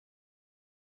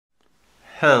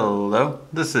Hello,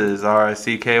 this is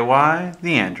RICKY,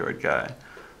 the Android guy.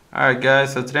 Alright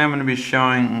guys, so today I'm going to be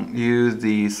showing you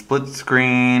the split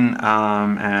screen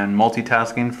and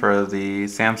multitasking for the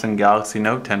Samsung Galaxy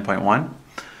Note 10.1.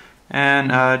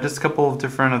 And just a couple of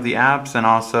different of the apps, and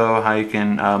also how you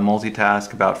can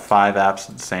multitask about 5 apps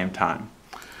at the same time.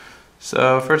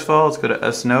 So first of all, let's go to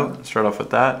S Note, start off with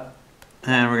that.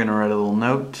 And we're going to write a little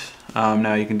note.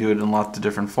 Now you can do it in lots of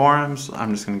different forms.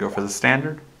 I'm just going to go for the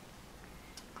standard.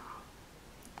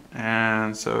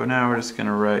 And so now we're just going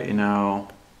to write,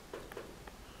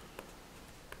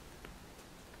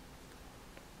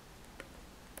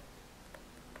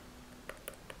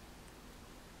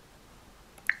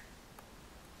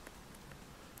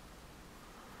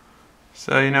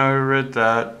 so we read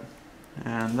that,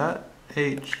 and that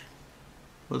H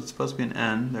was supposed to be an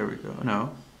N. There we go.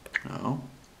 No.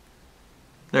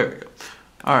 There we go.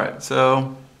 Alright,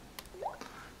 so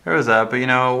there was that, but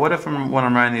what if when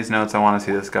I'm writing these notes I want to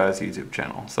see this guy's YouTube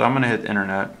channel? So I'm going to hit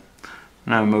internet,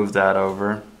 and I'm going to move that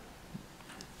over,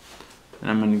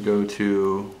 and I'm going to go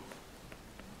to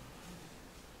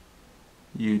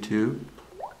YouTube,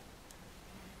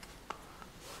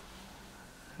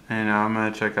 and now I'm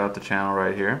going to check out the channel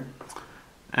right here.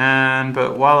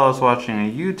 But while I was watching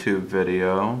a YouTube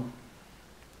video,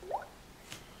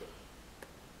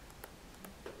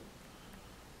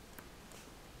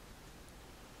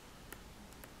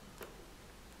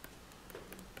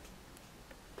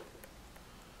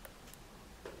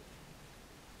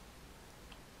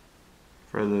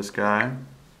 for this guy,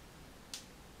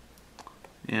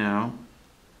 I'm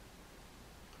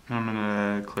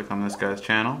gonna click on this guy's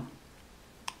channel,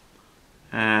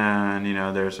 and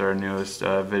there's our newest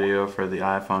video for the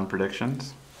iPhone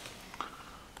predictions,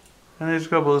 and there's a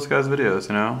couple of this guy's videos.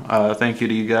 Thank you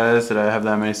to you guys that I have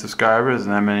that many subscribers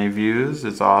and that many views.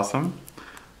 It's awesome.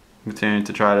 I'm continuing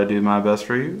to try to do my best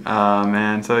for you,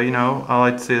 and so I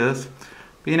like to see this.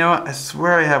 But I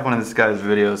swear I have one of this guy's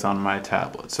videos on my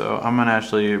tablet, so I'm going to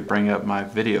actually bring up my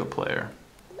video player.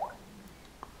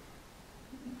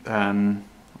 And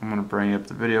I'm going to bring up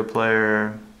the video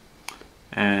player,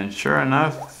 and sure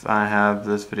enough, I have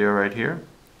this video right here.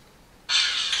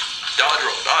 Dodge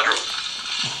roll.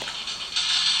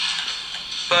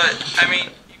 But,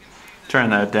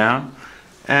 turn that down.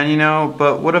 And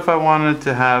but what if I wanted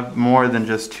to have more than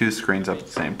just 2 screens up at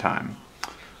the same time?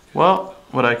 Well,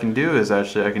 what I can do is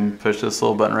actually I can push this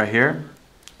little button right here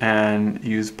and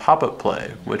use pop-up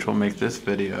play, which will make this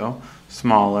video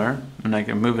smaller, and I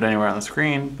can move it anywhere on the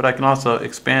screen, but I can also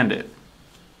expand it.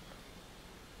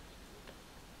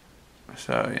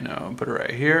 So, put it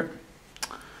right here.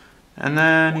 And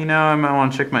then, I might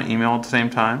want to check my email at the same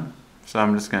time. So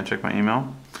I'm just going to check my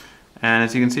email. And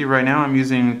as you can see right now, I'm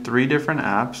using 3 different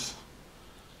apps,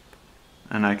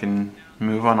 and I can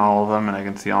move on all of them, and I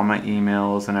can see all my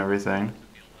emails and everything.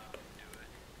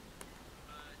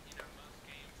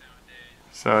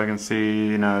 So I can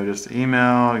see, just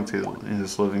email, I can see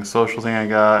this Living Social thing I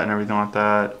got and everything like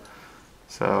that.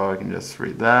 So I can just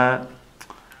read that.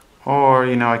 Or,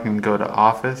 I can go to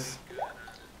Office.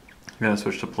 I'm going to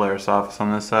switch to Polaris Office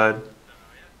on this side.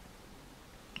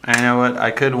 And you know what?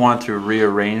 I could want to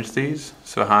rearrange these.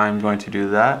 So how I'm going to do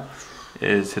that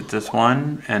is hit this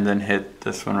one and then hit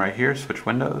this one right here, switch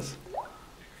windows.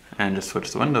 And just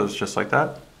switch the windows just like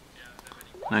that.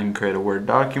 And I can create a Word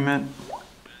document.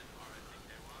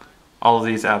 All of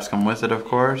these apps come with it, of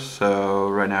course. So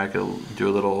right now I could do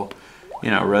a little,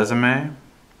 resume.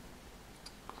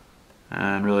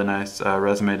 And really nice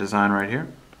resume design right here.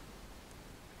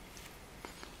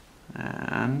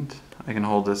 And I can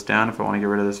hold this down if I want to get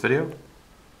rid of this video.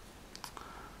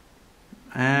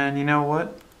 And you know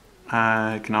what?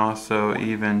 I can also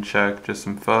even check just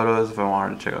some photos if I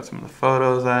wanted to check out some of the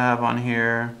photos I have on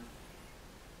here.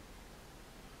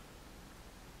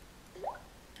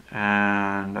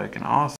 And I can also